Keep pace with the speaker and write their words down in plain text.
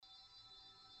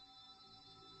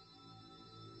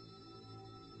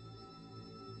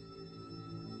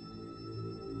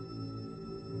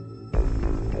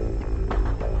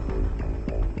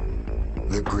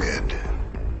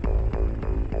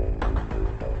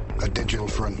a digital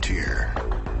frontier.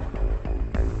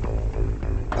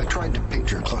 I tried to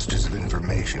picture clusters of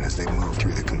information as they moved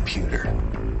through the computer.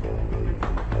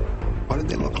 What did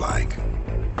they look like?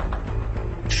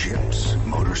 Ships,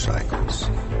 motorcycles?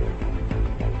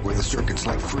 Were the circuits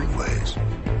like freeways?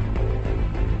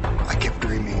 I kept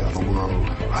dreaming of a world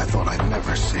I thought I'd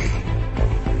never see.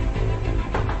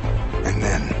 And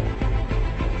then,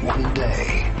 one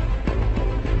day,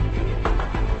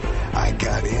 I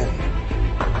got in.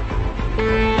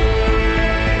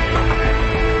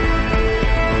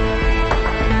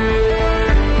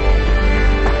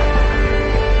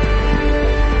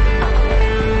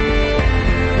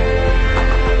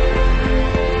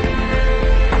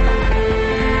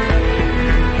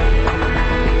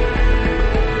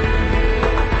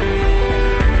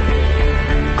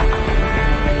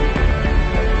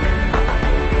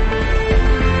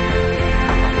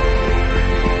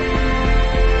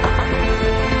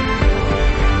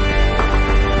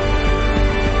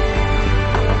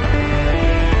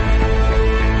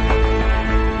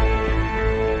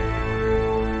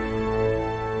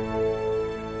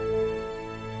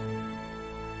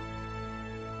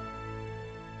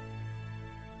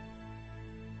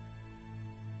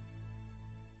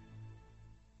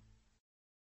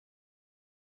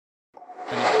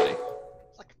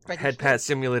 Head Pat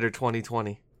Simulator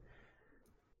 2020.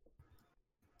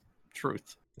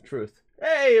 Truth.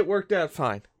 Hey, it worked out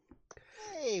fine.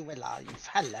 Hey, we're live.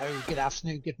 Hello, good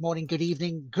afternoon, good morning, good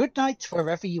evening, good night,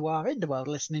 wherever you are in the world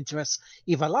listening to us,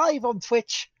 either live on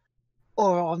Twitch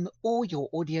or on all your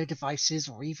audio devices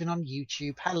or even on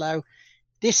YouTube. Hello,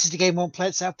 this is the Game Won't Play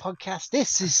Itself podcast.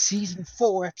 This is season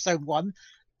 4, episode 1.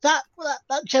 That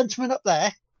gentleman up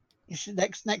there is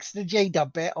next to the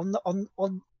J-Dub bit on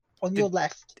your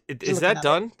left. Is that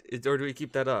done? Or do we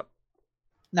keep that up?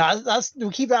 No,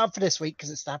 we'll keep that up for this week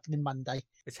because it's happening Monday.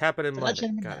 It's happening Monday.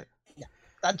 Got it. Yeah,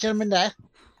 that gentleman there.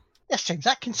 That's James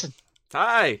Atkinson.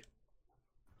 Hi. I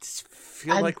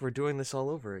feel like we're doing this all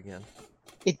over again.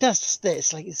 It does.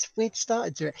 It's like it's weird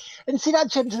starting to it. And see that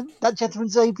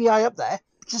gentleman's ABI up there,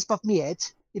 just above me head.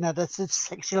 You know, that's a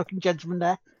sexy looking gentleman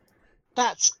there.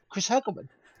 That's Chris Hergelman.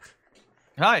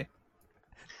 Hi.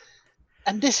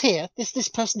 And this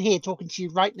person here talking to you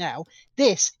right now,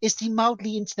 this is the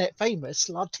mildly internet famous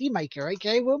Lard Tea Maker,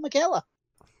 aka Will McKellar.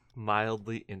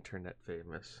 Mildly internet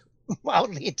famous.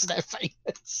 Mildly internet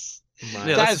famous.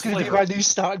 Yeah, that is going to be my new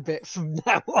starting bit from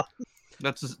now on.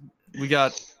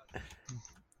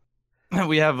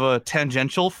 We have a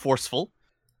tangential, forceful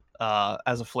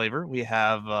as a flavor. We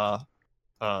have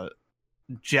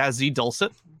jazzy,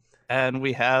 dulcet, and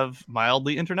we have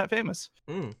mildly internet famous.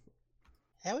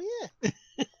 Hell yeah.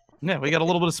 Yeah, we got a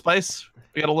little bit of spice,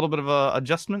 we got a little bit of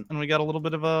adjustment, and we got a little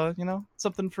bit of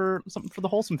something for the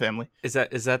wholesome family. Is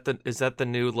that the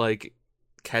new like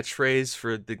catchphrase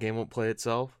for the Game Won't Play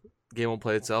Itself? Game Won't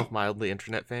Play Itself, mildly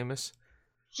internet famous.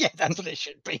 Yeah, that's what it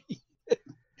should be.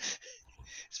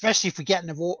 Especially if we get an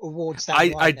awards.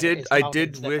 I did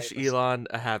wish Elon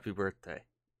a happy birthday.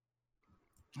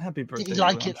 Happy birthday! Did he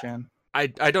like Elon it? Chan. I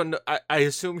don't know. I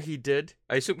assume he did.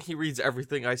 I assume he reads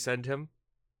everything I send him.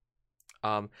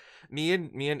 Me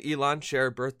and Elon share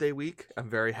a birthday week. I'm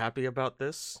very happy about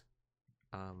this.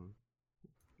 You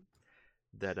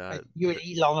and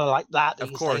Elon are like that.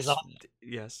 Of course,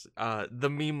 yes. The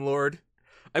meme lord.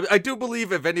 I do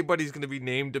believe if anybody's going to be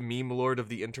named a meme lord of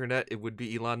the internet, it would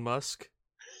be Elon Musk.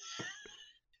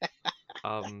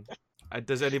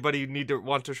 Does anybody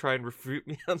want to try and refute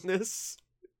me on this?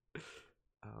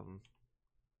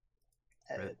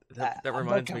 That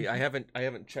reminds me, I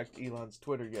haven't checked Elon's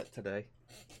Twitter yet today,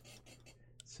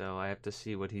 so I have to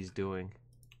see what he's doing.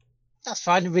 That's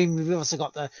fine. I mean, we've also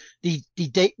got the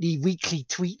weekly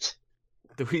tweet.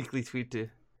 The weekly tweet too.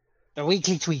 The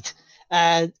weekly tweet.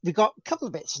 We've got a couple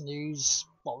of bits of news.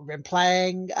 What we've been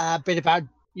playing, a bit about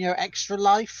Extra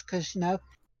Life because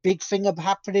big thing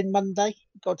happening Monday.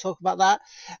 Got to talk about that,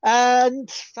 and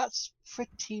that's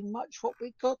pretty much what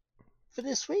we got for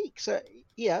this week. So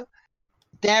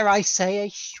dare I say a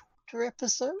shorter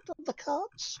episode on the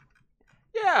cards?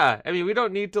 Yeah, I mean we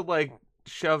don't need to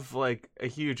shove a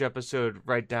huge episode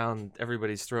right down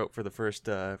everybody's throat for the first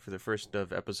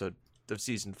of episode of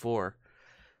season 4.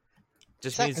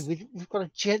 Just exactly. means we've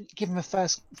got to give him a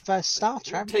first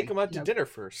starter. Take him out to dinner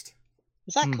first.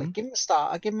 Exactly. Give him a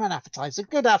starter. Give him an appetizer.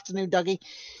 Good afternoon, Dougie.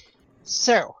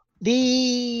 So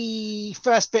the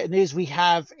first bit of news we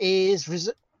have is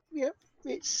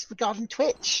it's regarding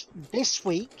Twitch. This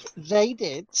week they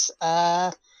did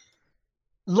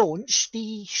launch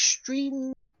the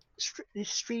streams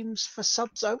for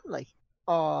subs only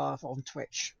on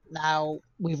Twitch. Now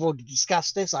we've already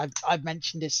discussed this. I've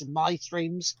mentioned this in my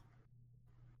streams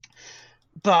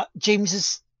But James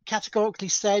has categorically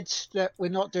said that we're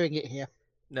not doing it here.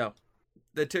 No,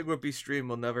 the Tig Whoopie stream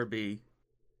will never be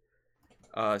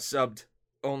subbed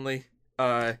only.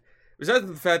 Besides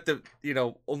the fact that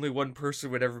only one person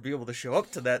would ever be able to show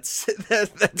up to that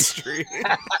that stream.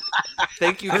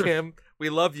 Thank you, Kim. We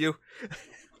love you.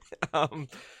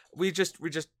 We just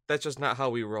that's just not how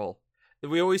we roll.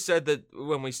 We always said that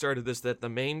when we started this, that the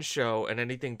main show and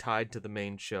anything tied to the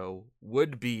main show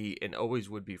would be and always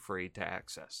would be free to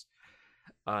access.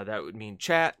 That would mean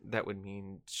chat. That would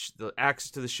mean the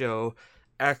access to the show,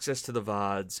 access to the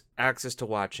VODs, access to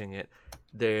watching it,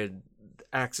 the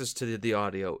access to the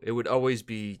audio. It would always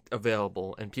be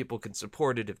available, and people can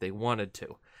support it if they wanted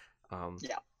to.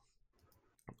 Yeah.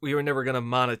 We were never going to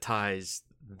monetize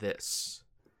this.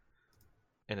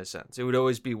 In a sense, it would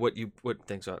always be what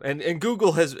things are, and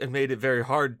Google has made it very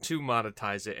hard to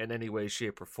monetize it in any way,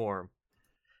 shape, or form.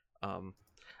 The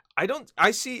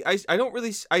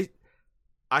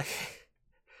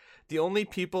only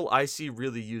people I see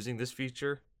really using this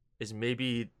feature is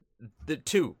maybe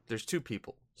there's two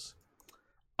people,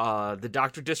 the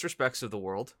Dr. Disrespects of the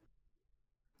world,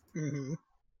 Mm-hmm.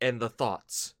 and the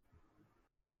Thoughts.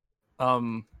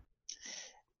 SDGQ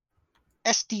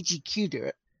do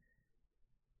it.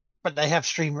 But they have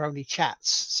streamer-only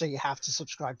chats, so you have to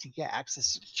subscribe to get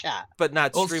access to the chat. But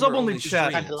not Well, streamer-only sub-only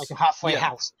chat. Kind of like a halfway Yeah.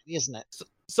 house, isn't it?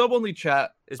 Sub-only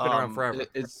chat. It's been around forever.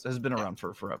 It has been around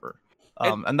for forever.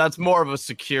 And- And that's more of a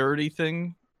security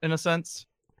thing in a sense.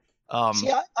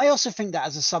 See, I also think that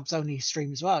as a subs-only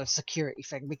stream as well, a security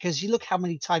thing, because you look how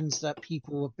many times that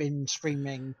people have been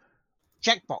streaming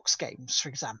checkbox games, for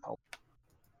example,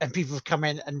 and people have come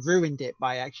in and ruined it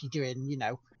by actually doing,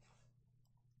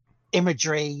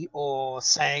 imagery or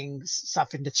saying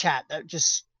stuff in the chat that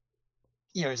just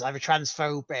is either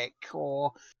transphobic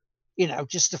or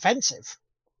just offensive,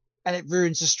 and it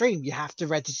ruins the stream. You have to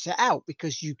register it out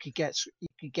because you could get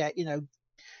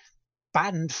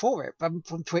banned for it from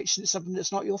Twitch, and it's something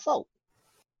that's not your fault.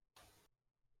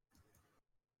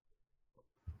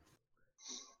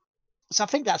 So I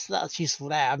think that's useful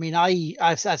there. I mean,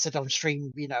 I've said on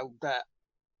stream, that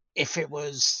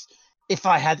if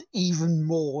I had even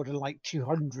more than like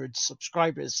 200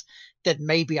 subscribers, then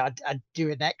maybe I'd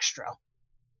do an extra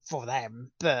for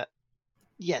them. But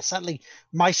yeah, certainly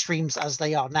my streams as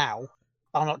they are now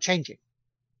are not changing.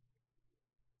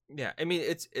 Yeah, I mean,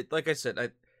 it's like I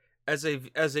said, as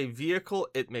a vehicle,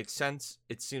 it makes sense.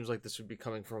 It seems like this would be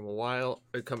coming for a while.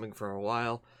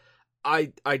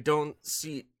 I don't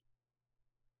see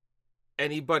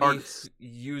anybody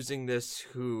using this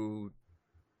who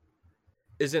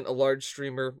isn't a large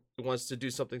streamer who wants to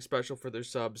do something special for their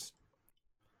subs,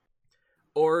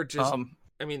 or just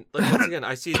I mean, like, once again,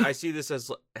 I see this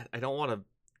as I don't want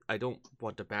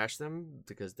to bash them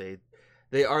because they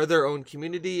are their own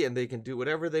community and they can do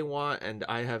whatever they want, and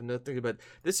I have nothing about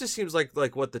this. Just seems like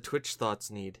what the Twitch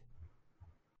Thoughts need.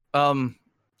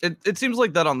 It seems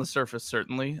like that on the surface,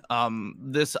 certainly.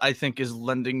 This, I think, is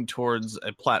lending towards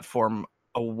a platform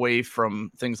away from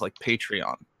things like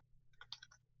Patreon.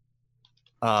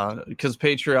 Because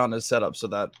Patreon is set up so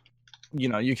that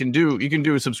you can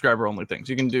do subscriber only things.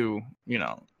 You can do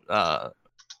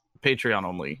Patreon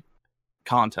only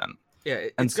content. Yeah,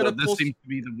 and so this seems to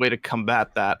be the way to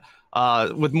combat that.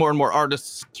 With more and more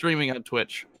artists streaming on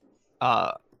Twitch,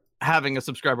 having a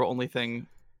subscriber only thing.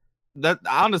 That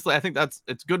honestly, I think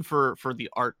it's good for the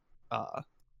art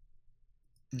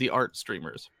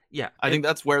streamers. Yeah, I think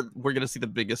that's where we're gonna see the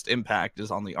biggest impact is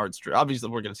on the art stream. Obviously,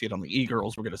 we're gonna see it on the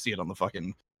e-girls. We're gonna see it on the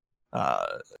fucking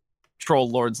troll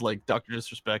lords like Dr.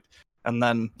 Disrespect, and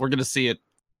then we're gonna see it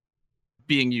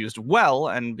being used well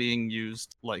and being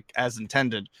used like as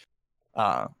intended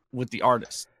with the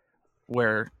artist,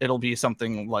 where it'll be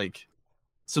something like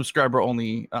subscriber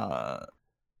only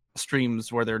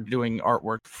streams where they're doing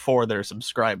artwork for their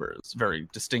subscribers very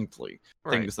distinctly.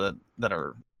 Right. Things that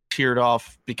are tiered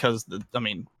off because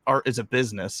art is a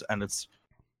business and it's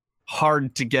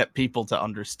hard to get people to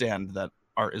understand that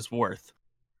art is worth.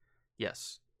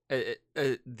 Yes.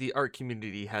 The art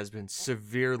community has been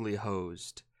severely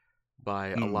hosed by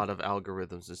a lot of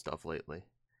algorithms and stuff lately.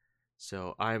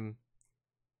 So I'm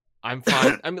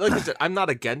fine. I mean, like I said, I'm not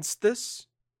against this.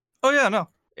 Oh yeah, no.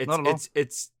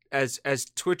 It's as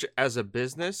Twitch as a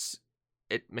business,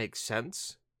 it makes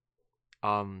sense.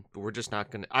 But we're just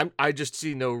not gonna. I just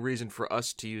see no reason for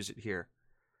us to use it here.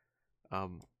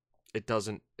 It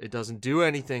doesn't do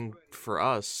anything for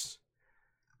us,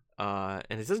 and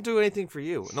it doesn't do anything for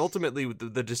you. And ultimately,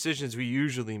 the decisions we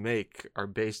usually make are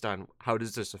based on how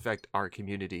does this affect our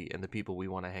community and the people we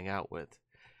want to hang out with,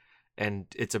 and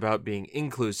it's about being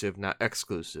inclusive, not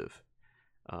exclusive.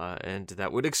 and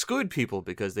that would exclude people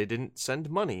because they didn't send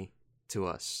money to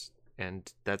us,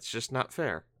 and that's just not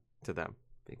fair to them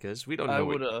because we don't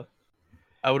know.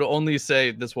 I would only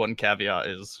say this one caveat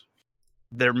is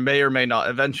there may or may not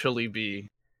eventually be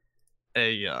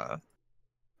an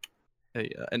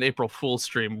April Fool's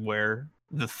stream where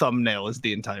the thumbnail is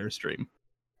the entire stream.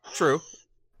 True.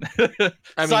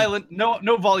 Silent,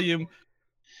 no volume.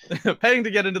 Paying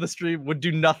to get into the stream would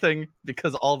do nothing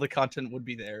because all the content would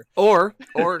be there. Or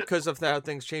because of how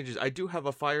things changes. I do have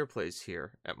a fireplace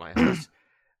here at my house.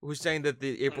 Who's saying that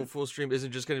the April Fool's stream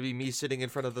isn't just going to be me sitting in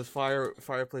front of the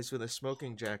fireplace with a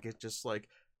smoking jacket, just like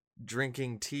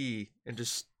drinking tea and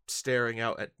just staring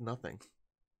out at nothing.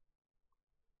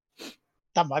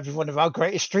 That might be one of our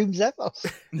greatest streams ever.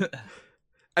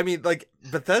 I mean, like,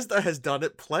 Bethesda has done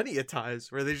it plenty of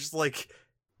times where they just like,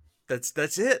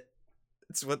 that's it.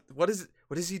 It's what is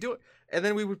he doing? And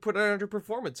then we would put it under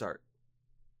performance art,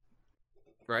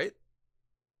 right?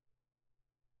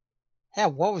 Yeah,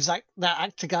 what was that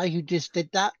actor guy who just did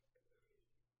that?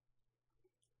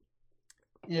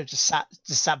 You know, just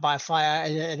sat by a fire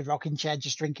in a rocking chair,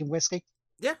 just drinking whiskey.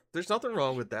 Yeah, there's nothing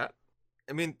wrong with that.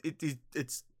 I mean,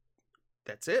 it's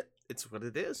that's it. It's what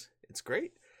it is. It's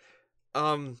great.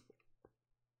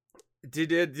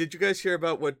 Did you guys hear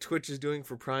about what Twitch is doing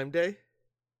for Prime Day?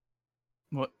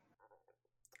 What?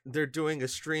 They're doing a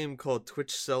stream called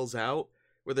Twitch Sells Out,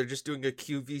 where they're just doing a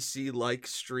QVC-like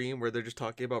stream where they're just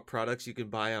talking about products you can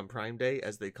buy on Prime Day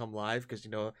as they come live, because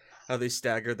you know how they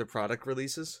stagger the product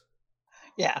releases?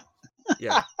 Yeah.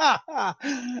 Yeah.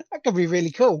 That could be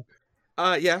really cool.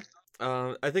 Yeah.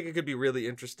 I think it could be really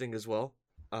interesting as well.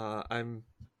 I'm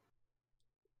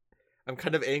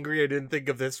kind of angry I didn't think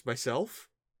of this myself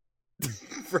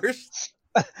first.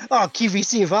 Oh,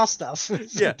 QVC of our stuff.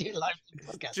 Yeah.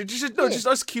 Just just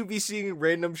us QVCing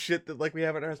random shit that like we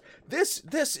have in our house.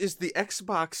 This is the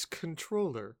Xbox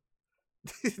controller.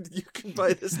 You can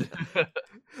buy this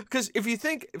because if you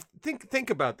think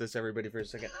about this, everybody, for a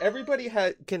second. Everybody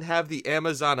can have the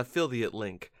Amazon affiliate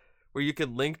link where you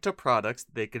can link to products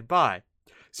they could buy.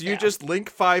 So you just link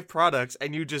 5 products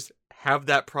and you just have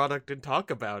that product and talk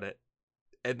about it.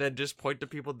 And then just point to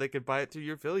people they could buy it through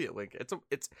your affiliate link.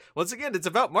 It's once again, it's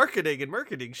about marketing and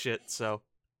marketing shit. So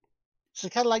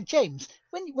kind of like James,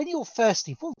 when you're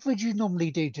thirsty, what would you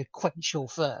normally do to quench your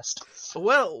thirst?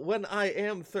 Well, when I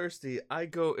am thirsty, I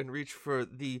go and reach for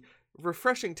the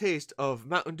refreshing taste of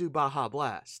Mountain Dew Baja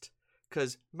Blast.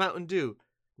 'Cause Mountain Dew,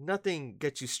 nothing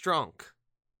gets you strong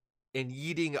in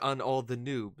yeeting on all the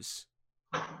noobs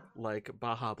like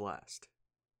Baja Blast.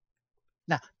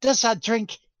 Now, does that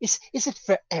drink, is it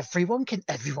for everyone? Can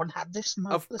everyone have this?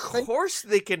 Of course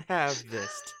they can have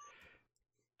this.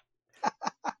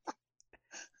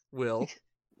 Will,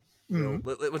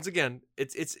 once again,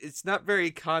 it's not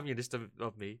very communist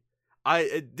of me.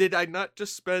 Did I not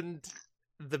just spend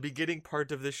the beginning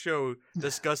part of this show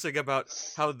discussing about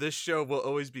how this show will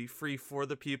always be free for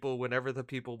the people whenever the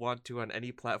people want to on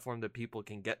any platform that people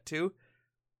can get to?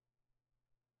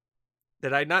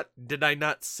 Did I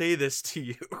not say this to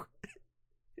you?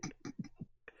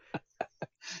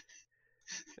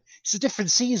 It's a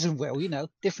different season, Will, you know.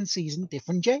 Different season,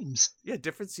 different James. Yeah,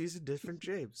 different season, different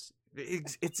James.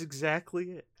 It's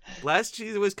exactly it. Last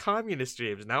season was communist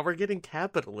James. Now we're getting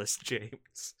capitalist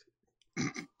James.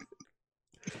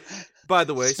 By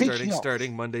the way,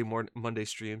 starting Monday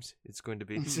streams, it's going to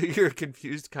be so you're a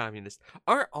confused communist.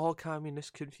 Aren't all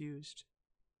communists confused?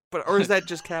 Or is that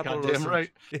just capitalism? Goddamn right.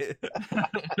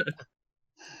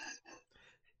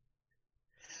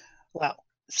 Well,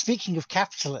 speaking of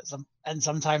capitalism, and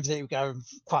sometimes it go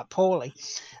quite poorly,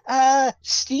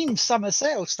 Steam Summer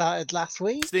Sale started last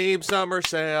week. Steam Summer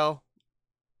Sale.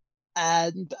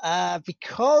 And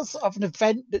because of an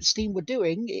event that Steam were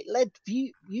doing, it led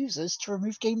users to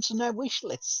remove games from their wish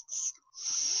lists.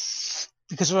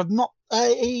 Because of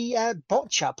a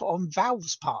botch up on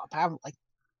Valve's part, apparently.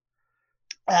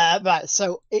 Right,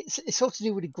 so it's all to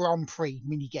do with a Grand Prix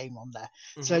mini game on there.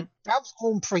 Mm-hmm. So Valve's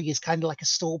Grand Prix is kind of like a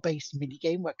store-based mini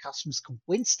game where customers can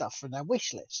win stuff from their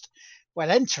wish list. When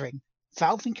entering,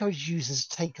 Valve encouraged users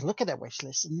to take a look at their wish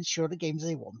list and ensure the games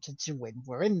they wanted to win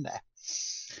were in there.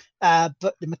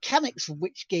 But the mechanics of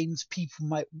which games people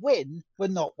might win were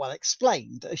not well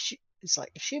explained. It's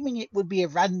like assuming it would be a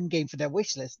random game for their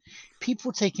wish list,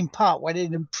 people taking part went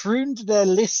in and pruned their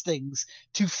listings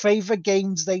to favor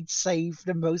games they'd save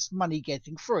the most money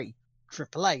getting free,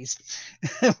 AAAs,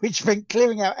 which meant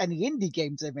clearing out any indie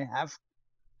games they may have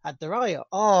had their eye on.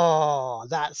 Oh,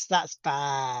 that's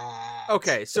bad.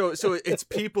 Okay, so it's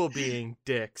people being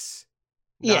dicks,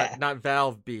 not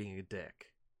Valve being a dick.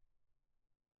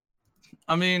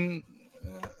 I mean,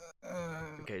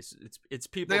 Okay, so it's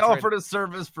people. They trying... offered a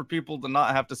service for people to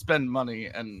not have to spend money,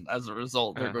 and as a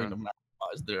result, they're going to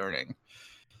maximize their earning.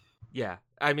 Yeah,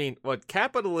 I mean, what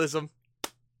capitalism?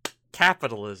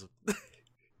 Capitalism.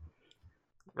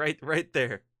 right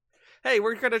there. Hey,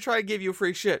 we're gonna try and give you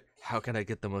free shit. How can I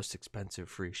get the most expensive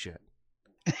free shit?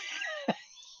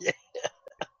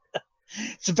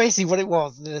 So basically what it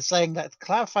was, they're saying that, to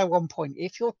clarify one point,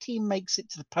 if your team makes it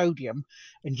to the podium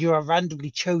and you are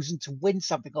randomly chosen to win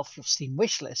something off your Steam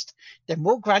wish list, then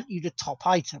we'll grant you the top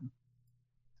item.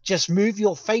 Just move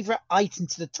your favorite item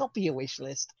to the top of your wish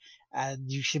list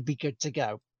and you should be good to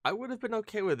go. I would have been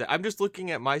okay with it. I'm just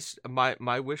looking at my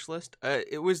wish list.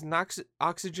 It was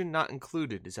oxygen not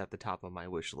included is at the top of my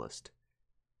wish list.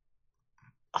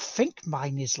 I think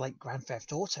mine is like Grand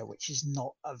Theft Auto, which is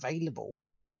not available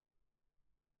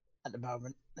at the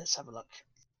moment. Let's have a look.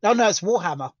 No, it's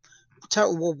Warhammer.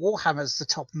 Total War Warhammer's the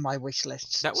top of my wish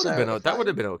list. That would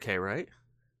have been okay, right?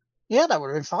 Yeah, that would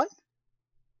have been fine.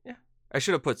 Yeah, I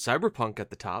should have put Cyberpunk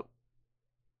at the top.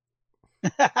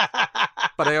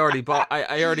 But I already bought.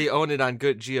 I already own it on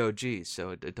good GOG,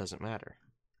 so it doesn't matter.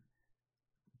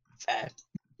 Fair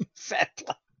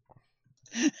play.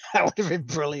 That would have been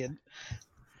brilliant.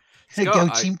 Go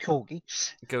Team Corgi.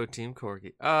 Go Team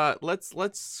Corgi.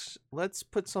 Let's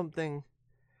put something.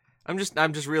 I'm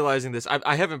just realizing this.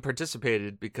 I haven't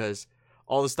participated because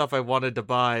all the stuff I wanted to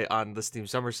buy on the Steam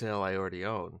Summer Sale I already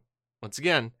own. Once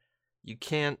again, you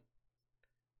can't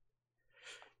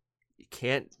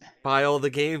buy all the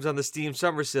games on the Steam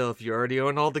Summer Sale if you already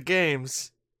own all the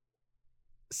games.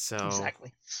 So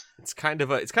exactly, it's kind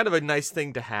of a nice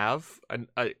thing to have,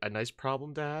 a nice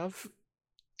problem to have.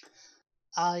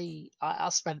 I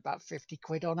spent about 50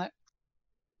 quid on it.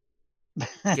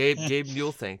 Gabe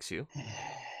Newell thanks you.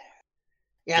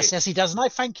 Yes, he does, and I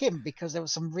thank him because there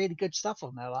was some really good stuff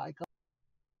on there that I got.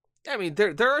 I mean,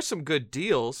 there are some good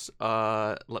deals.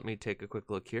 Let me take a quick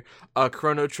look here.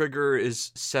 Chrono Trigger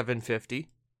is $7.50.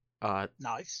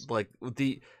 Nice. Like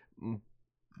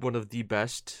one of the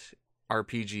best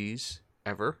RPGs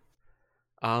ever.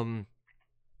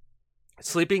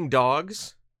 Sleeping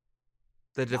Dogs,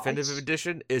 the definitive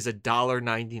edition, is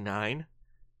 $1.99.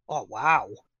 Oh wow.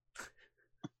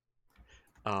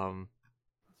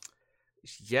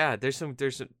 Yeah, there's some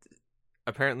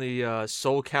apparently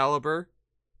Soul Calibur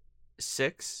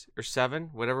 6 or 7,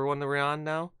 whatever one that we're on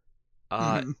now,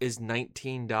 is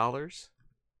 $19.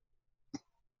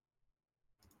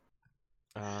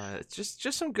 It's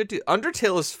just some good deal.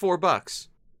 Undertale is $4.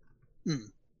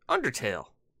 Undertale.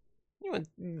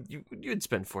 You'd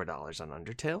spend $4 on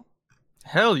Undertale.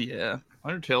 Hell yeah.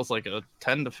 Undertale's like a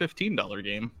 $10 to $15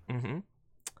 game. Mm-hmm.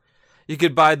 You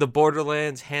could buy the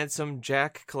Borderlands Handsome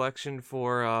Jack collection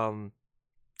for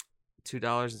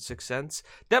 $2.06.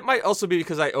 That might also be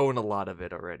because I own a lot of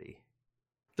it already.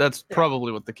 That's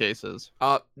probably what the case is.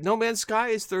 No Man's Sky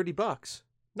is $30.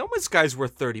 No Man's Sky is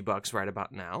worth $30 right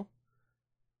about now.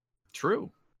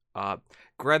 True.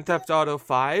 Grand Theft Auto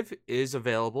 5 is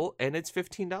available and it's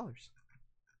 $15.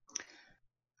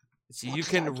 So you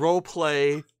can role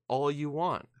play all you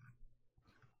want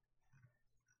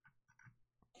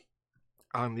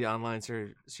on the online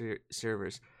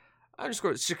servers.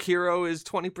 Sekiro is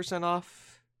 20%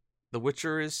 off. The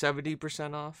Witcher is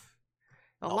 70% off.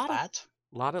 A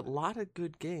lot of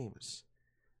good games.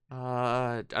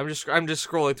 I'm just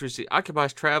scrolling through. See,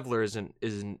 Occupies Traveler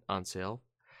isn't on sale.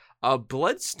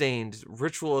 Bloodstained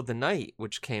Ritual of the Night,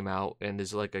 which came out and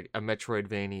is like a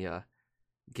Metroidvania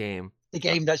game. The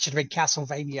game that should have been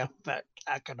Castlevania, but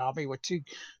Konami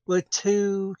were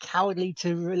too cowardly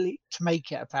to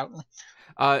make it. Apparently,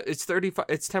 it's 35.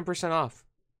 It's 10% off.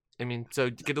 I mean, so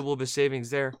get a little bit of savings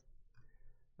there.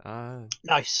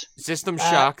 Nice. System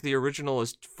Shock, the original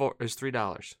is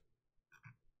 $3.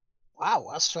 Wow,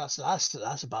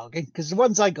 that's a bargain. Because the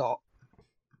ones I got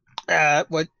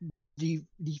were the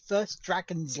first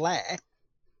Dragon's Lair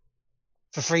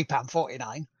for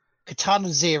 £3.49, Katana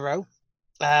Zero,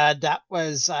 that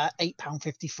was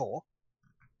 £8.54,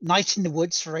 Night in the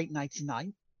Woods for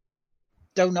 $8.99,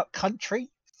 Donut Country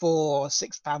for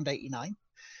 £6.89,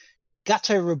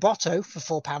 Gato Roboto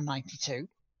for £4.92,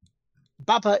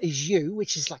 Baba Is You,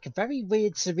 which is like a very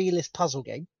weird surrealist puzzle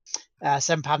game,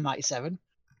 £7.97,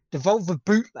 Devolver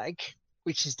Bootleg,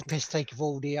 which is the piss take of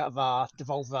all the other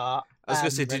Devolver. I was gonna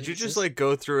say, did you just like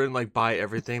go through and like buy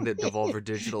everything that Devolver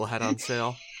Digital had on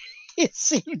sale? It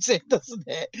seems it, doesn't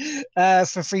it?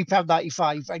 For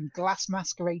 £3.95, and Glass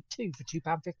Masquerade 2 for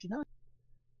 £2.59,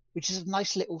 which is a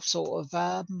nice little sort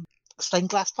of stained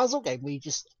glass puzzle game where you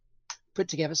just put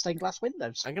together stained glass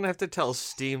windows. I'm gonna have to tell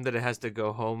Steam that it has to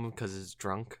go home because it's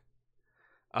drunk.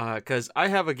 because I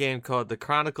have a game called The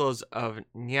Chronicles of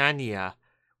Narnia,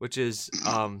 which is,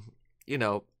 a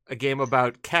game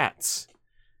about cats,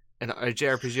 and a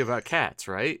JRPG about cats,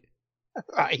 right?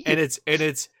 Right. And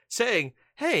it's saying,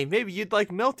 hey, maybe you'd like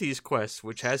Melty's Quest,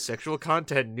 which has sexual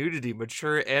content, nudity,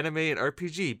 mature anime, and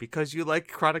RPG, because you like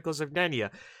Chronicles of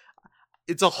Narnia.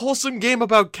 It's a wholesome game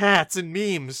about cats and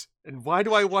memes. And why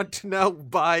do I want to now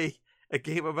buy a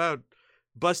game about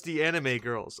busty anime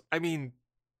girls? I mean,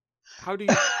 how do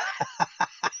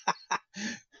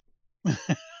you...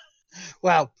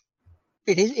 Well,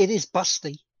 it is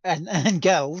busty and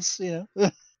girls,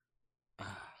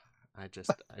 I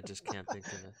just can't think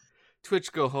of it.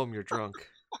 Twitch, go home, you're drunk.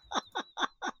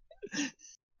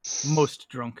 Most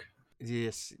drunk.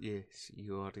 Yes, you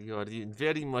are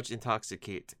very much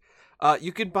intoxicated.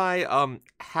 You can buy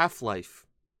Half-Life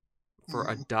for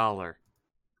 $1.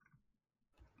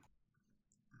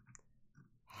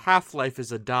 Half-Life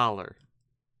is $1.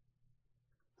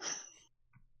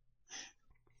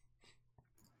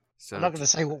 So I'm not going to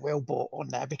say what Will bought on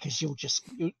there because you'll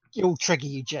trigger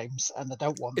you, James, and I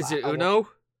don't want that. Is it Uno?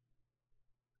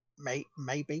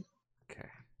 Maybe. Okay.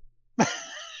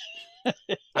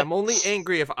 I'm only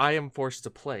angry if I am forced to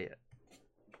play it.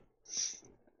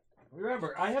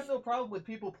 Remember, I have no problem with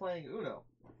people playing Uno.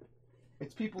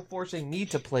 It's people forcing me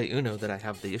to play Uno that I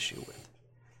have the issue with.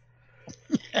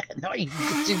 Not even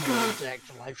considering the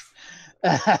actual life.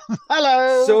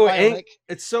 Hello. So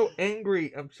it's so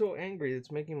angry. I'm so angry.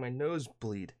 It's making my nose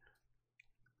bleed.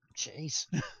 Jeez,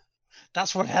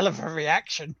 that's one hell of a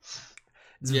reaction.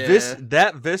 It's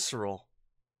that visceral.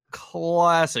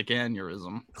 Classic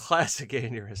aneurysm. Classic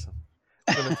aneurysm.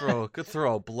 I'm gonna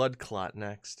throw a blood clot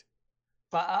next.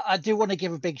 But I do want to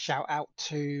give a big shout out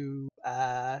to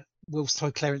Will's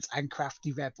Toy Clearance and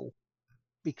Crafty Rebel,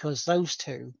 because those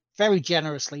two very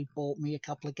generously bought me a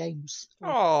couple of games.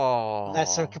 Oh,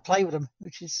 So I could play with them,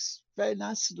 which is very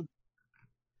nice of them.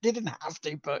 They didn't have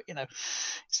to, but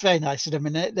it's very nice of them.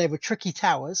 And they were Tricky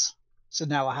Towers, so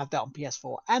now I have that on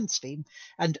PS4 and Steam.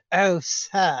 And oh,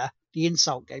 sir, the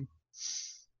Insult game.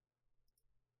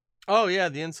 Oh yeah,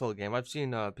 the Insult game. I've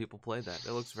seen people play that.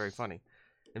 It looks very funny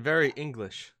and very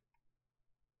English.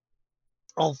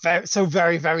 Oh,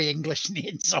 very, very English in the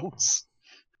insults.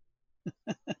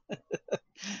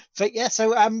 But yeah,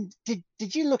 so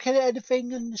did you look at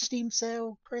anything in the Steam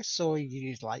sale, Chris, or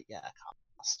you just like, yeah, I can't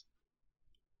ask?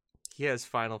 He has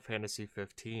Final Fantasy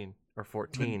 15 or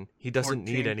 14. He doesn't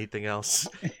need anything else.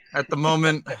 At the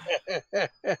moment,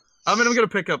 I'm gonna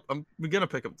pick up the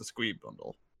Squeeb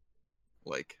bundle.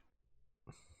 Like,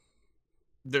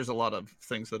 there's a lot of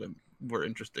things that were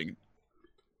interesting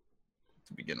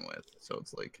to begin with, so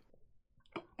it's like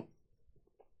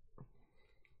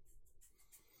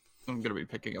I'm gonna be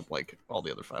picking up like all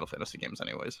the other Final Fantasy games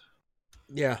anyways.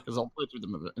 Yeah, because I'll play through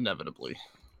them inevitably.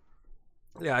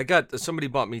 Yeah, somebody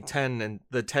bought me 10 and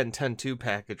the 10-10-2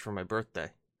 package for my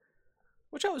birthday,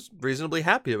 which I was reasonably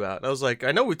happy about. I was like,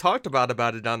 I know we talked about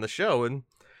it on the show, and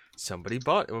somebody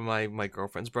bought it. My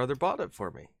girlfriend's brother bought it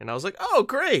for me, and I was like, oh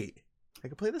great, I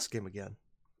can play this game again.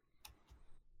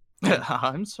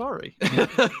 I'm sorry.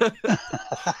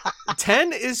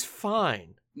 10 is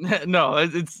fine. No,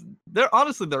 they're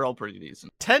all pretty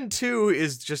decent. 10-2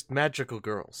 is just magical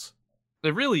girls.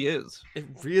 It really is. It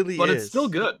really but is. But it's still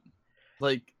good.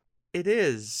 Like, it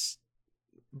is.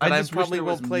 But I probably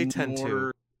won't play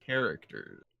 10-2.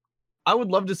 Characters. I would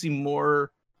love to see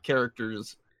more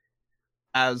characters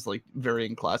as like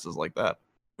varying classes like that.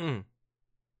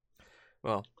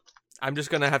 Well, I'm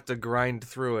just gonna have to grind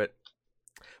through it.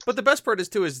 But the best part is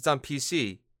it's on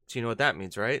PC. So you know what that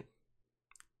means, right?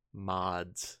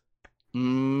 Mods.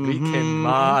 Mm-hmm. We can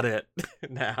mod it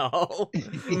now.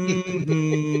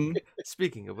 Mm-hmm.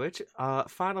 Speaking of which,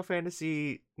 Final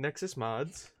Fantasy Nexus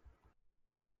mods.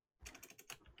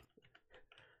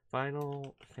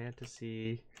 Final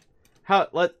Fantasy.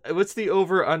 What's the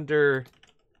over under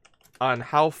on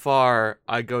how far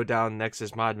I go down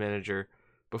Nexus Mod Manager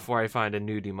before I find a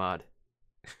nudie mod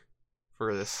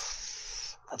for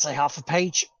this? I'd say half a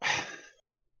page.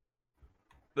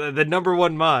 The number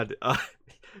one mod,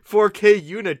 4K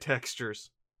unit textures.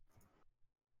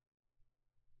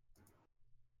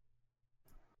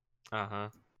 Uh-huh.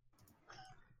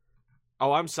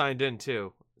 Oh, I'm signed in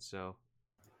too, so.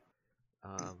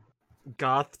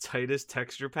 Goth Titus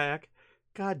texture pack.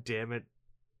 God damn it,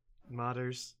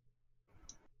 modders.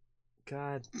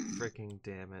 God freaking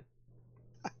damn it.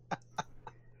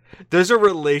 There's a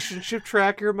relationship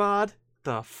tracker mod?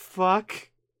 The fuck?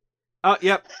 Oh,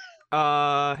 yep.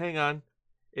 Hang on.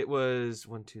 It was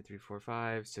 1, 2, 3, 4,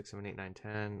 5, 6, 7, 8, 9,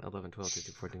 10, 11, 12,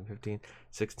 13, 14, 15,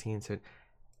 16, 17,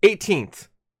 18th.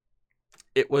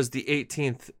 It was the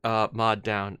 18th mod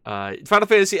down. Final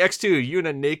Fantasy X2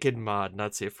 Yuna naked mod,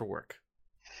 not safe for work.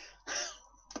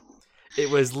 It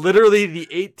was literally the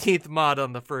 18th mod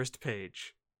on the first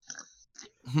page.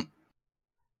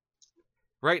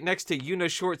 Right next to Yuna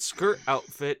short skirt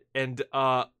outfit and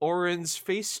Oren's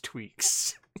face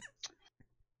tweaks.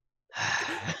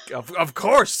 Of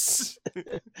course.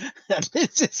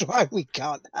 This is why we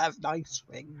can't have nice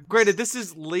things. Granted, this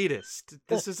is latest.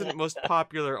 This isn't most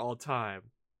popular all time.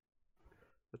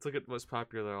 Let's look at most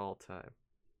popular all time.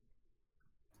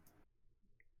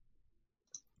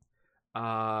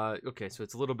 Okay, so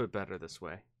it's a little bit better this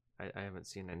way. I haven't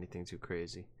seen anything too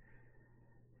crazy.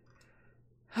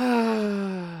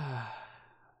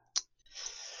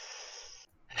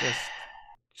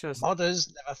 just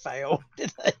Modders never fail,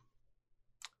 did they?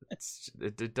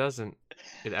 it doesn't.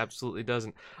 It absolutely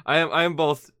doesn't. I am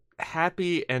both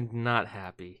happy and not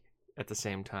happy at the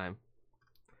same time.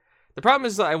 The problem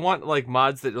is that I want like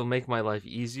mods that will make my life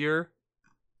easier.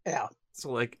 Yeah.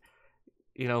 So like,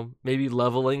 you know, maybe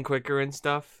leveling quicker and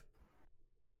stuff.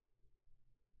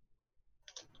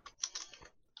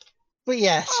 But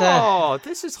yes. Oh,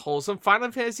 this is wholesome.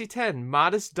 Final Fantasy X,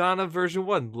 Modest Donna version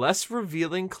 1, less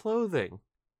revealing clothing.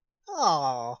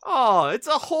 Oh, it's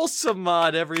a wholesome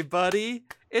mod, everybody.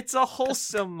 It's a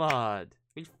wholesome mod.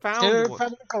 We found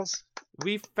one.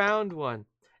 We found one.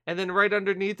 And then right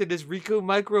underneath it is Riku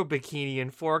Micro Bikini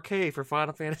in 4K for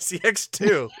Final Fantasy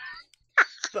X2.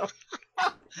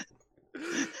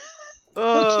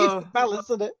 Balance,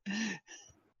 isn't it?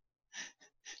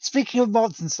 Speaking of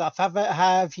mods and stuff,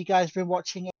 have you guys been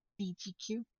watching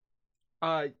BGQ?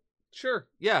 Sure.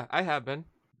 Yeah, I have been.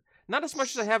 Not as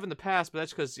much as I have in the past, but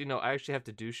that's because, you know, I actually have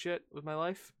to do shit with my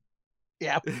life.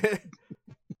 Yeah.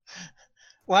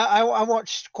 Well, I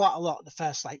watched quite a lot the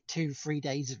first, like, 2-3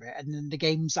 days of it, and then the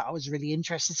games that I was really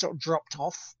interested sort of dropped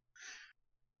off.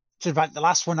 So, like, the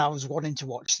last one I was wanting to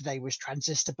watch today was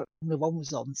Transistor, but the one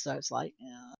was on, so it's like,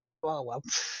 yeah, well.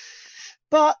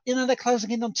 But, you know, they're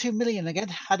closing in on 2 million again.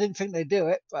 I didn't think they'd do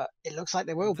it, but it looks like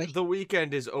they will be. The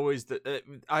weekend is always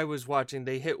I was watching,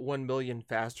 they hit 1 million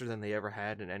faster than they ever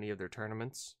had in any of their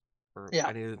tournaments or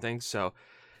any of the things. So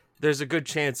there's a good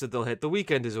chance that they'll hit. The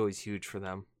weekend is always huge for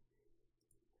them.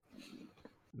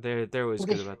 They're always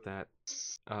good about that.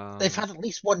 They've had at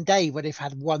least one day where they've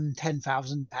had one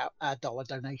 $10,000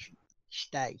 donation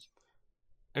each day.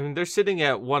 I mean, they're sitting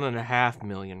at 1.5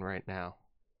 million right now.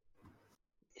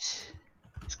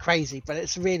 It's crazy, but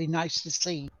it's really nice to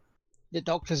see that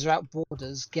Doctors Without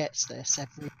Borders gets this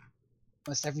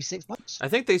almost every 6 months. I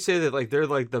think they say that like they're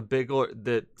like that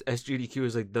SGDQ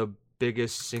is like the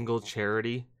biggest single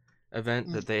charity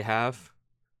event that they have.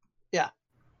 Yeah.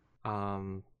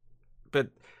 But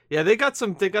yeah, they got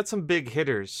some big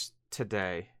hitters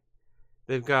today.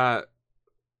 They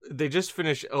just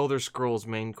finished Elder Scrolls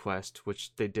Main Quest,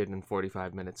 which they did in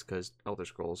 45 minutes because Elder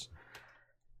Scrolls.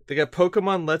 They got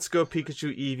Pokemon Let's Go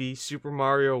Pikachu Eevee, Super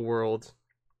Mario World.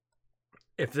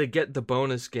 If they get the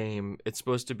bonus game, it's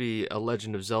supposed to be a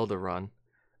Legend of Zelda run,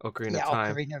 Ocarina of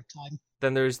Time. Ocarina of Time.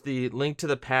 Then there's the Link to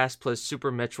the Past plus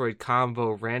Super Metroid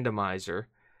Combo Randomizer,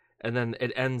 and then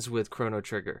it ends with Chrono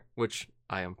Trigger, which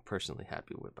I am personally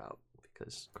happy about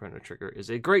because Chrono Trigger is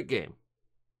a great game.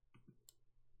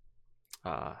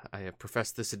 I have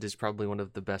professed this; it is probably one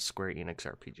of the best Square Enix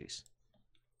RPGs,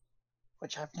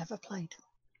 which I've never played.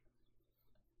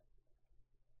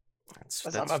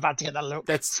 I'm about to get a look.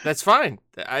 That's fine.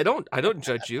 I don't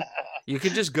judge you. You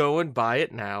can just go and buy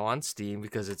it now on Steam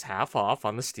because it's half off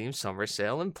on the Steam summer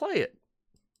sale and play it.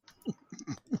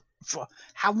 For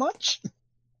how much?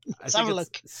 Let's have a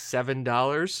look.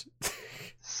 $7.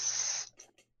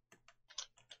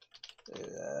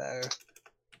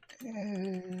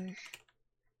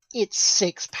 It's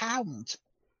 £6.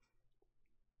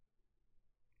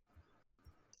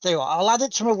 Tell you what, I'll add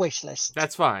it to my wish list.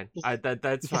 That's fine.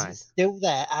 That's fine. It's still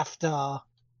there after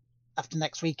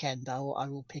next weekend. I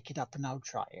will pick it up and I'll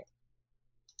try it.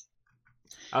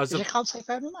 I can't say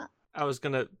further than that. I was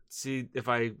gonna see if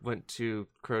I went to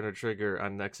Chrono Trigger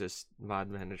on Nexus Mod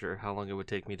Manager, how long it would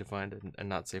take me to find a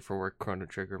not safe for work Chrono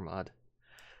Trigger mod.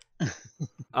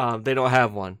 They don't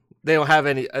have one. They don't have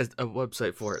a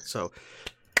website for it. So,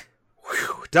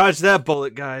 dodge that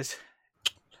bullet, guys.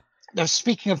 Now,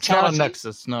 speaking of it's not charity, on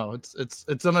Nexus. No,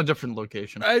 it's on a different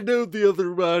location. I know the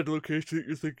other mod location that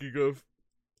you're thinking of.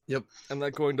 Yep. I'm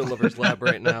not going to Lover's Lab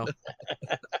right now.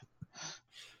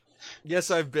 Yes,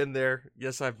 I've been there.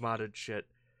 Yes, I've modded shit.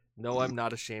 No, I'm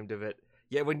not ashamed of it.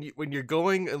 Yeah, when you're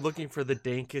going and looking for the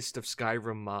dankest of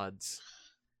Skyrim mods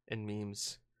and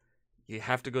memes, you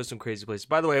have to go some crazy places.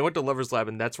 By the way, I went to Lover's Lab,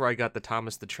 and that's where I got the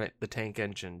Thomas the Tank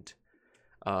Engined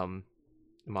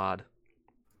mod.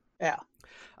 Yeah.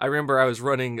 I remember I was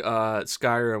running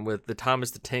Skyrim with the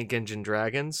Thomas the Tank Engine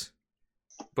dragons,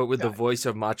 but with the Okay. voice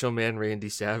of Macho Man Randy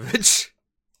Savage.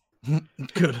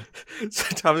 Good. So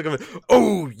Thomas going,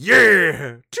 "Oh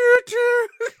yeah!"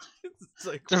 It's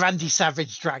like, The Randy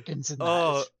Savage dragons in that.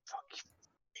 Oh. Is fucking-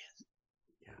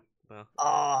 yeah, well,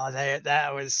 Oh,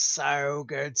 that was so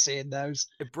good seeing those.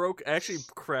 it broke. Actually,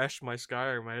 crashed my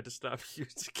Skyrim. I had to stop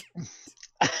using it.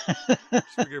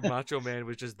 Just figured Macho Man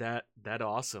was just that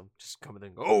awesome. Just coming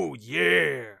in, "Oh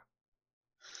yeah!"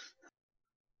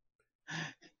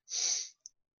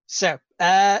 So,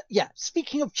 yeah,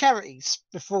 speaking of charities,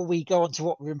 before we go on to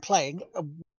what we've been playing,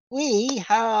 we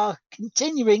are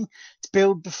continuing to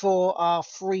build before our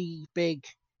 3 big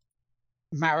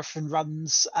marathon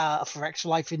runs for Extra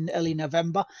Life in early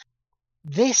November.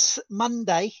 This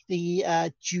Monday,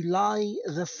 the July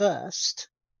the 1st,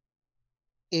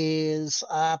 is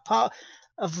part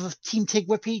of Team Tig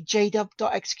Whippy,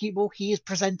 JW.executable. He is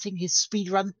presenting his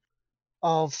speedrun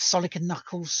of Sonic and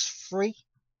Knuckles 3.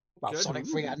 Well, Good. Sonic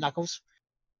 3 and Knuckles,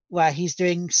 where he's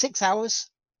doing 6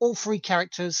 hours, all 3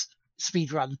 characters,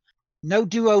 speedrun. No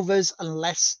do-overs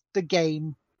unless the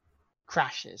game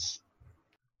crashes.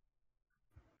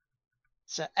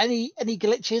 So any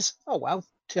glitches, oh well,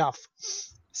 tough.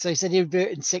 So he said he would do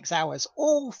it in 6 hours,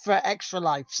 all for Extra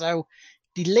Life. So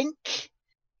the link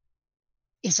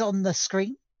is on the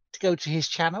screen to go to his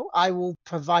channel. I will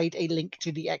provide a link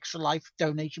to the Extra Life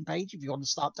donation page if you want to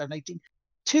start donating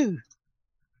to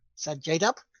said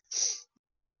JDub.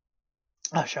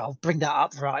 I'll bring that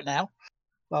up right now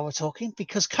while we're talking,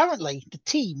 because currently the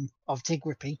team of Tig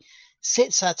Whippy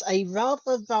sits at a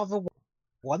rather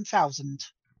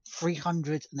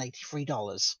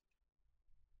 $1,383,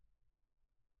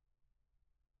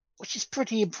 which is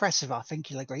pretty impressive. I think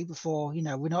you'll agree. Before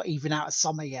we're not even out of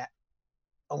summer yet,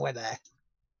 and we're there.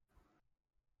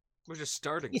 We're just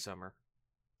starting summer.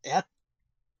 Yeah.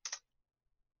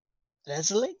 There's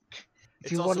a link.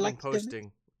 It's also been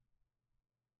posting.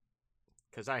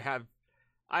 Because I have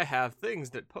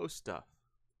things that post stuff.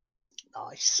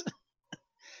 Nice.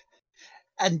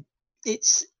 And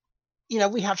it's,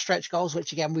 we have stretch goals,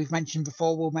 which again we've mentioned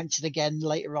before. We'll mention again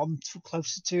later on,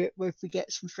 closer to it, if we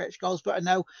get some stretch goals. But I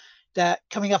know that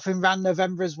coming up in around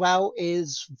November as well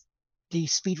is the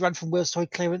speed run from World's Toy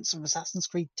clearance of Assassin's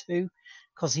Creed 2,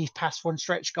 because he's passed one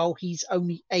stretch goal. He's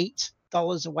only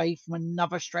 $8 away from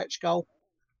another stretch goal.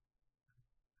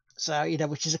 So,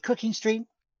 which is a cooking stream,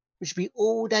 which would be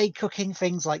all day cooking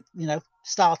things like,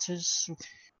 starters,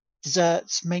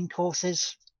 desserts, main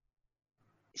courses.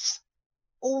 It's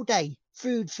all day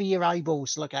food for your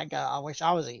eyeballs to look at and go, I wish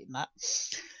I was eating that.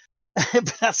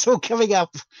 But that's all coming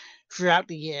up throughout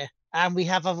the year. And we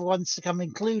have other ones to come,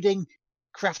 including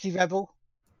Crafty Rebel.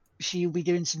 She'll be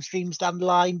doing some streams down the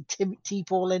line.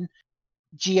 T-Paulin,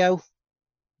 Geo,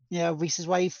 Reese's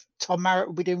Wave. Tom Marrett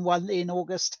will be doing one in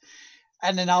August.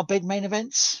 And then our big main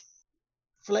events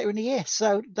for later in the year.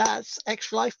 So that's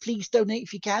Extra Life. Please donate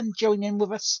if you can. Join in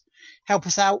with us. Help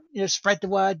us out. Spread the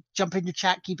word. Jump in the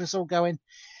chat. Keep us all going.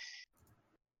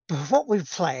 But what we're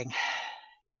playing.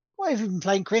 What have you been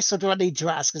playing, Chris? Or do I need to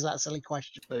ask? Is that a silly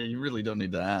question? You really don't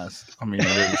need to ask. I mean,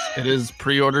 it is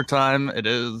pre-order time. It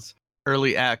is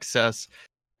early access,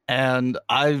 and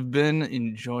I've been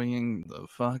enjoying the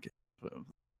fuck.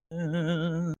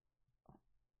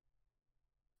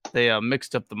 They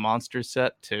mixed up the monster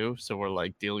set too, so we're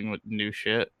like dealing with new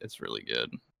shit. It's really good.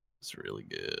 It's really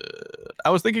good. I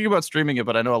was thinking about streaming it,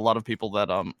 but I know a lot of people that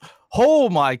oh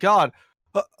my god.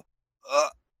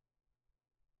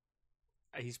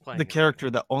 He's playing the character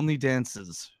that only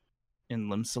dances in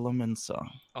Limsa Lominsa.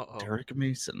 Derek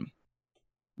Mason.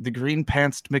 The green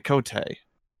pantsed Mikote.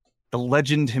 The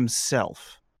legend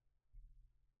himself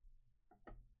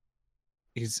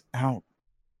is out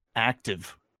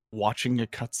active watching a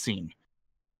cutscene.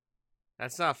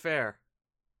 That's not fair.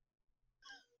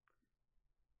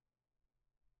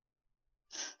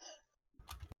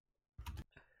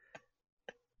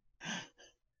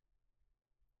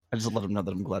 I just let him know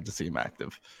that I'm glad to see him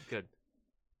active. Good.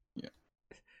 Yeah.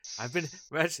 I've been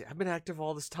active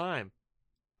all this time.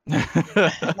 You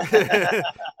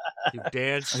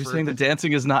dance. Are you saying that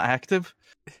dancing is not active?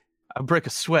 I break a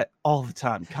sweat all the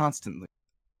time, constantly.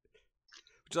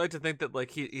 Would you like to think that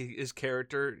like his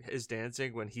character is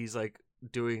dancing when he's like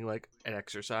doing like an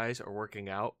exercise or working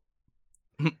out?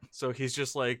 So he's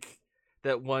just like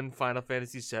that one Final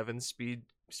Fantasy VII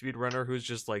speedrunner who's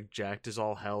just like jacked as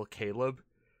all hell, Caleb.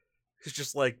 Who's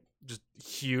just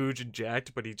huge and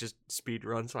jacked, but he just speed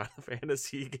runs Final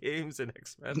Fantasy games and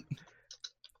X-Men.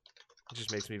 It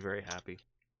just makes me very happy.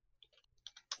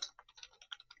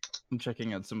 I'm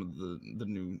checking out some of the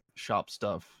new shop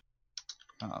stuff.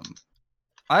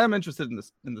 I am interested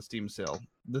in the Steam sale.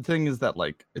 The thing is that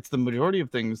like it's the majority of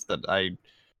things that I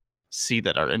see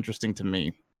that are interesting to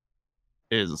me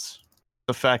is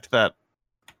the fact that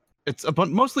it's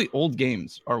mostly old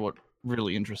games are what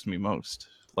really interest me most.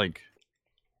 Like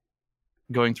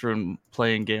going through and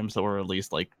playing games that were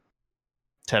released like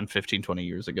 10, 15, 20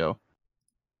 years ago.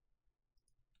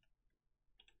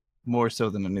 More so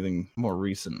than anything more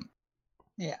recent.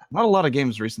 Yeah. Not a lot of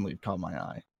games recently caught my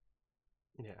eye.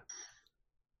 Yeah.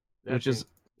 Which is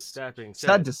that being said,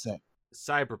 sad to say.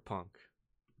 Cyberpunk.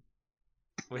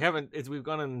 We've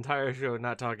gone an entire show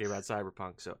not talking about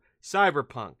Cyberpunk. So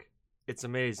Cyberpunk, it's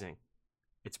amazing.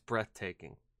 It's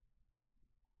breathtaking.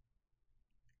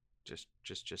 Just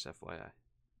FYI.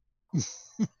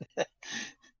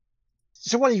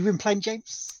 So what have you been playing,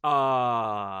 James? Do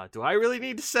I really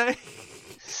need to say?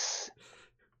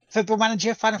 Football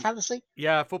Manager, Final Fantasy?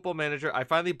 Yeah, Football Manager. I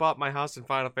finally bought my house in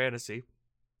Final Fantasy.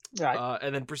 Right.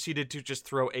 And then proceeded to just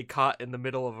throw a cot in the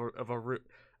middle of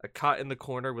a cot in the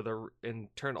corner and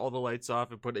turn all the lights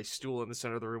off and put a stool in the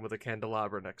center of the room with a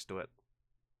candelabra next to it.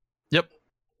 Yep.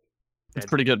 It's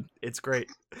pretty good. It's great.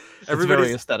 It's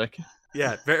very aesthetic.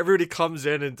 Yeah, everybody comes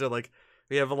in and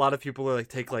we have a lot of people who like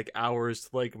take like hours to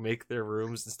like make their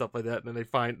rooms and stuff like that, and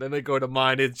then they go to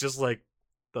mine. It's just like,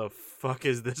 the fuck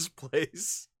is this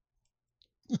place?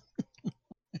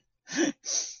 And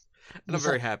I'm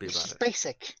very happy about it.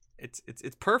 Basic.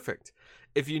 It's perfect.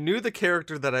 If you knew the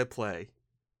character that I play,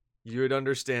 you would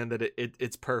understand that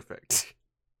it's perfect.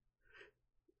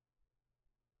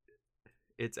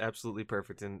 It's absolutely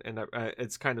perfect, and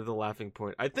it's kind of the laughing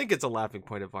point. I think it's a laughing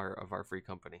point of our free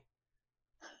company.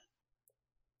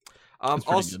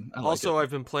 Also, I've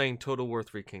been playing Total War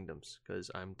 3 Kingdoms because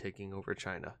I'm taking over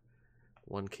China,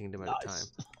 one kingdom at a time.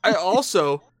 I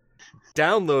also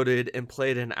downloaded and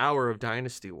played an hour of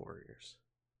Dynasty Warriors.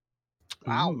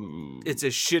 Wow. Ooh. It's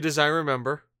as shit as I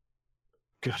remember.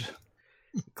 Good.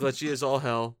 Glitchy as all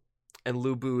hell, and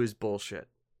Lubu is bullshit.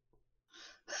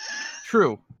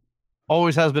 True.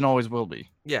 Always has been, always will be.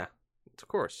 Yeah, of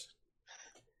course.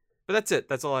 But that's it.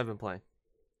 That's all I've been playing.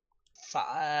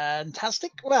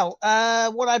 Fantastic. Well,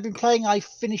 what I've been playing, I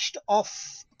finished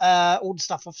off all the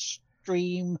stuff off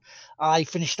stream. I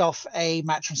finished off a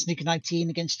match from Snooker 19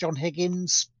 against John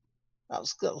Higgins. That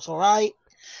was all right.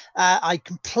 I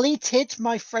completed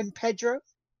my friend Pedro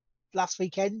last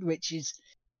weekend, which is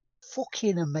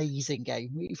fucking amazing game.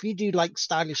 If you do like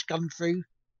stylish gun through,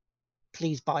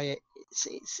 please buy it.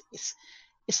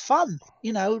 It's fun.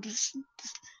 You know, there's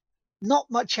not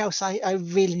much else I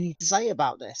really need to say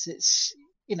about this. It's,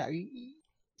 you know,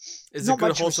 is it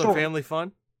good, wholesome family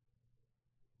fun?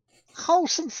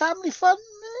 Wholesome family fun?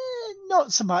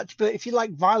 Not so much, but if you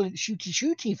like violent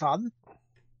shooty fun,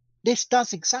 this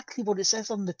does exactly what it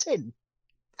says on the tin.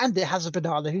 And it has a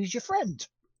banana who's your friend.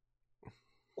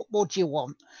 What more do you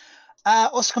want?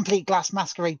 Also complete Glass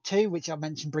Masquerade 2, which I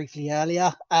mentioned briefly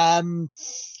earlier.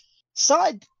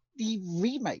 Started the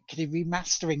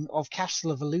remastering of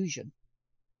Castle of Illusion,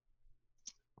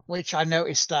 which I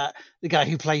noticed that the guy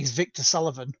who plays Victor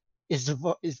Sullivan is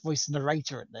voice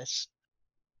narrator in this.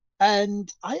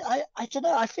 And I don't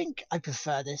know, I think I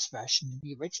prefer this version to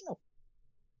the original.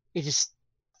 It just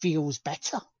feels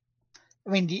better. I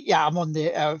mean, yeah, I'm on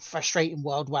the frustrating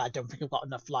world where I don't think I've got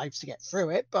enough lives to get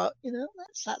through it, but, you know,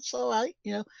 that's all right.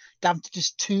 You know, down to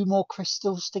just 2 more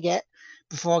crystals to get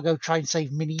before I go try and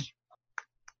save Minnie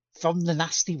from the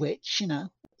nasty witch. You know,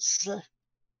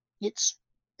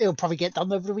 it'll probably get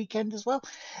done over the weekend as well.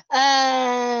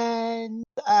 And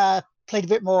played a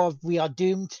bit more of We Are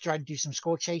Doomed to try and do some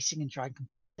score chasing and try and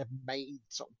the main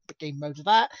sort of game mode of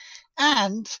that.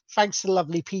 And thanks to the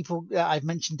lovely people that I've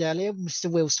mentioned earlier, Mr.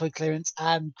 Will's Toy Clearance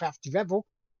and Crafty Rebel,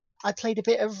 I played a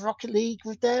bit of Rocket League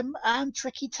with them and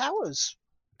Tricky Towers,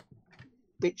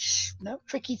 which, you know,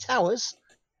 Tricky Towers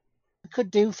could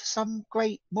do for some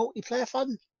great multiplayer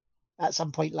fun at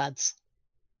some point, lads,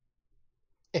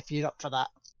 if you're up for that.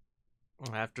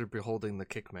 After beholding the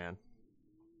Kickman.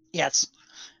 Yes,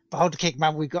 behold the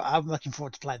Kickman. I'm looking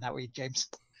forward to playing that with you, James.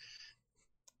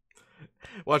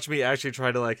 Watch me actually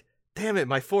try to like, damn it,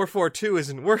 my 4-4-2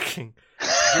 isn't working.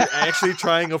 You're actually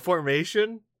trying a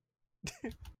formation?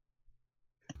 Well,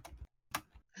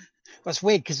 it's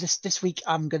weird because this week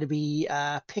I'm going to be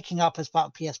picking up as part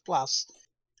of PS Plus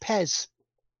PES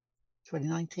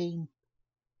 2019.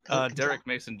 Derek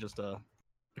Mason just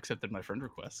accepted my friend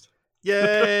request.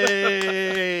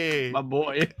 Yay! My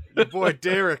boy. Your boy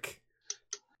Derek.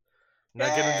 Now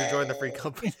get him to join the free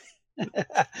company.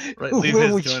 Right, leave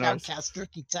his we join ours. shoutcast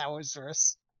Tricky Towers for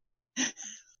us.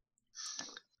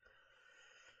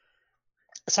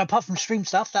 So apart from stream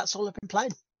stuff, that's all I've been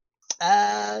playing.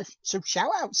 So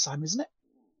shout outs time, isn't it?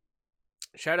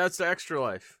 Shout outs to Extra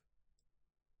Life.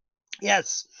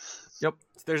 Yes. Yep.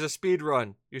 There's a speed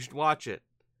run. You should watch it.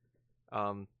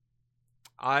 I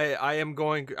am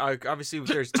going. Obviously,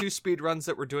 there's 2 speed runs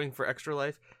that we're doing for Extra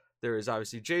Life. There is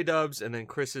obviously J-Dubs and then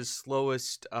Chris's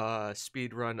slowest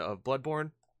speed run of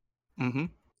Bloodborne. Mm-hmm.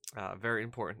 Very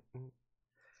important.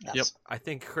 Yes. Yep. I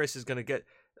think Chris is gonna get.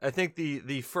 I think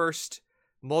the first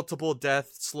multiple death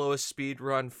slowest speed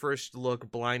run first look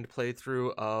blind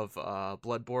playthrough of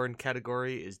Bloodborne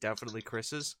category is definitely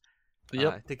Chris's.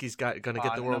 Yep. I think he's gonna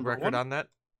get the world record 1. on that.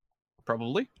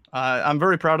 Probably. I'm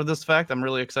very proud of this fact. I'm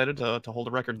really excited to hold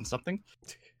a record in something.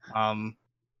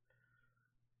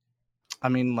 I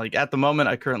mean, like, at the moment,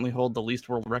 I currently hold the least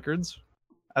world records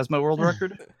as my world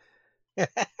record.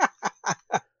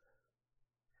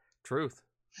 Truth.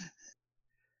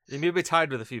 You may be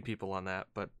tied with a few people on that,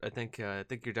 but I think you're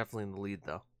definitely in the lead,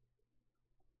 though.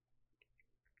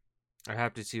 I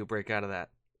have to see you break out of that.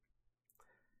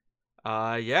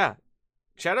 Yeah.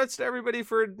 Shoutouts to everybody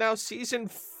for now season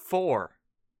 4.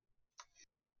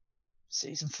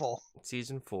 Season 4.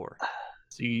 Season 4.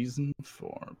 Season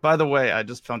 4. By the way, I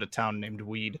just found a town named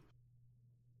Weed.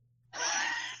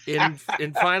 In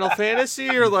Final Fantasy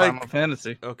or In like Final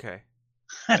Fantasy. okay.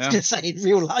 I was Yeah. going to say in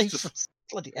real life.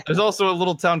 Bloody hell. There's also a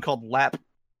little town called Lap.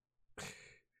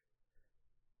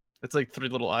 It's like 3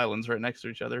 little islands right next to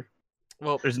each other.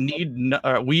 Well, There's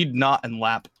Weed, Knot, and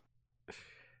Lap.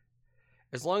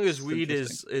 as long as It's Weed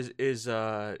is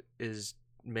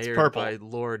mayored purple. by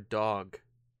Lord Dog.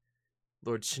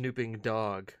 Lord Snooping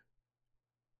Dog.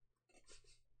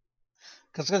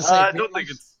 Because I was going to say, I don't think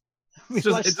it's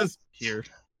just here.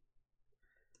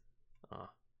 Oh.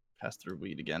 Pass through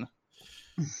Weed again.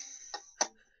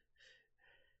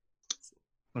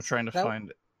 I'm trying to Nope.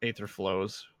 find Aether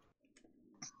flows.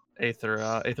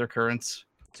 Aether currents.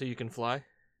 So you can fly?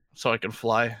 So I can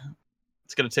fly.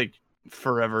 It's gonna take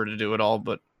forever to do it all,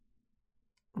 but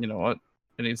you know what?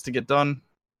 It needs to get done.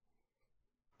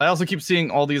 I also keep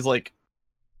seeing all these like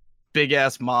big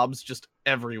ass mobs just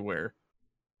everywhere.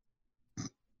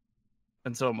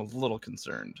 And so I'm a little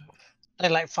concerned. They're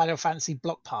like Final Fantasy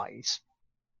block pies.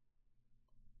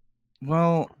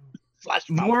 Well, Flash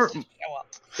More- mobs show up.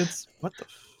 it's what the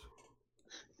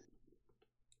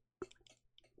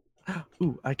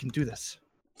Ooh, I can do this.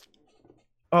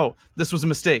 Oh, this was a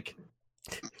mistake.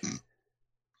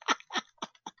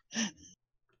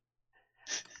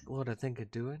 What I think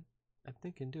of doing? I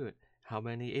think I can do it. How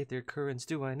many Aether currents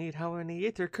do I need? How many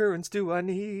Aether currents do I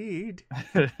need?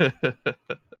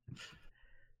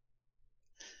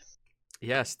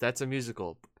 Yes, that's a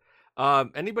musical.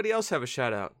 Anybody else have a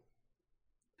shout out?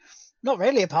 Not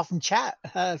really, apart from chat.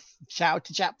 Shout out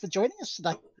to chat for joining us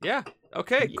today. Yeah.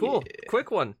 Okay, cool. Yeah.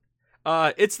 Quick one.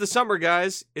 It's the summer,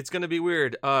 guys. It's gonna be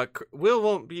weird. Will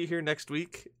won't be here next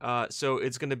week. So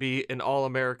it's gonna be an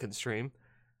all-American stream.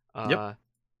 Yep.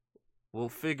 We'll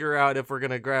figure out if we're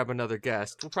gonna grab another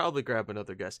guest. We'll probably grab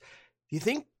another guest. You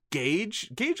think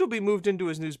Gage will be moved into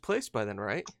his new place by then,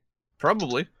 right?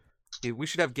 Probably. Yeah, we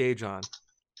should have Gage on.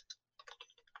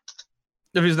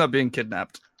 If he's not being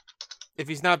kidnapped. If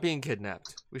he's not being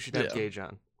kidnapped, we should have Yeah. Gage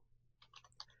on.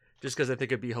 Just because I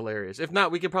think it'd be hilarious. If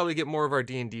not, we could probably get more of our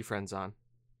D&D friends on,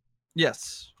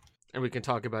 Yes. and we can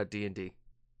talk about D&D.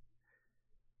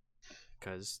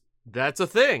 Because that's a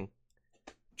thing.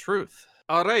 Truth.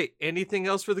 All right. Anything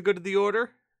else for the good of the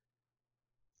order?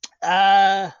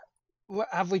 Have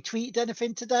we tweeted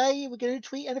anything today? Are we going to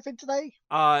tweet anything today?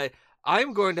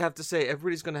 I'm going to have to say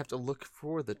everybody's going to have to look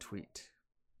for the tweet.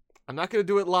 I'm not going to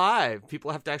do it live.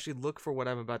 People have to actually look for what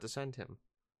I'm about to send him.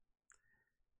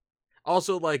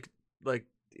 Also, like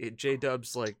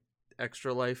J-Dub's like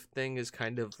extra life thing is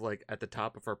kind of like at the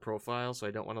top of our profile, so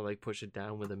I don't want to like push it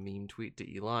down with a mean tweet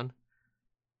to Elon.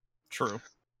 True.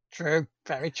 True.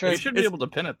 Very true. You should be able to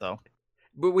pin it though.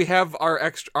 But we have our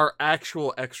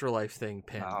actual extra life thing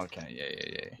pinned. Oh, okay.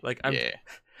 Yeah. Like Yeah.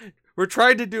 we're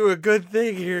trying to do a good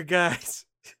thing here, guys.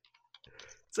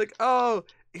 It's like, oh,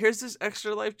 here's this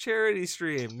extra life charity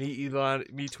stream. Me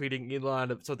tweeting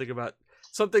Elon something about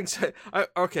something.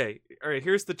 Okay, all right.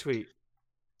 Here's the tweet.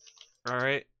 All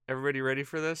right, everybody ready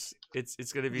for this?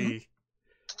 It's gonna be,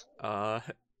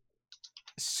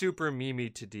 super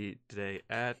memey today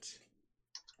at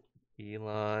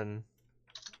Elon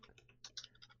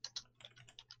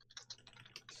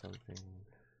something.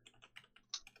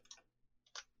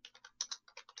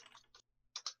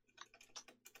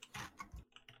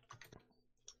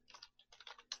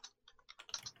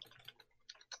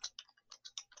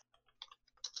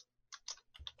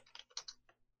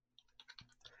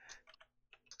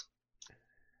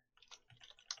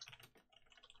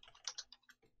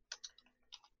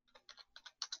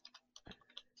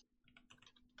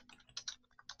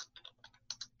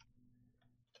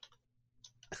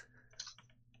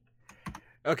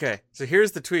 Okay, so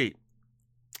here's the tweet.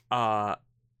 At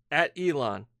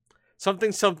Elon,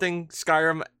 something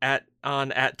Skyrim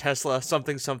at Tesla,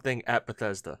 something at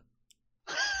Bethesda.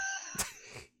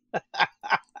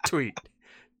 Tweet.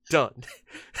 Done.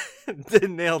 They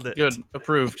nailed it. Good.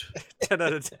 Approved. 10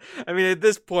 out of 10. I mean, at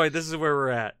this point, this is where we're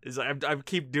at. Is I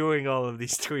keep doing all of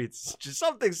these tweets. Just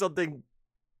something.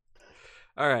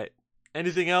 All right.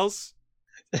 Anything else?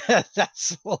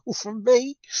 That's all from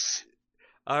me.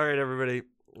 All right, everybody.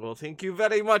 Well, thank you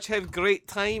very much. Have a great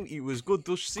time. It was good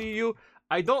to see you.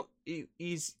 I don't.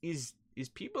 Is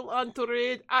people on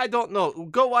parade? I don't know.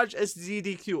 Go watch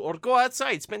SZDQ or go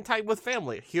outside. Spend time with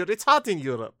family. Here it's hot in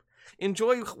Europe.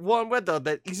 Enjoy warm weather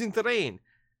that isn't rain.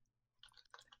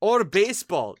 Or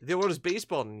baseball. There was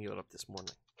baseball in Europe this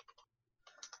morning.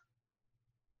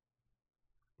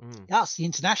 That's the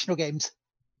international games.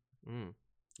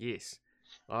 Yes.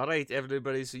 All right,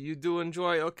 everybody. So you do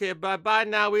enjoy. Okay, bye-bye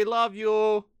now. We love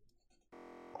you.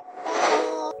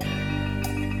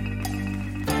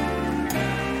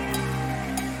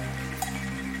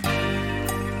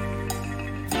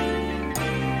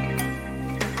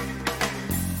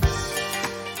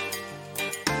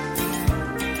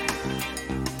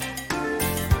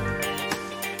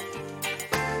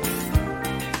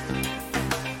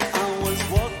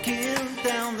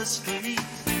 The street,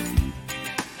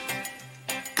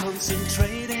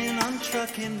 concentrating on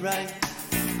trucking right.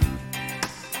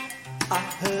 I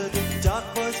heard a dark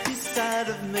voice beside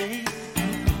of me,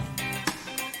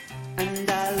 and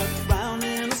I looked round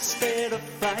in a state of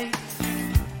fright.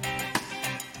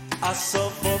 I saw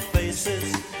four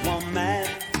faces, one mad,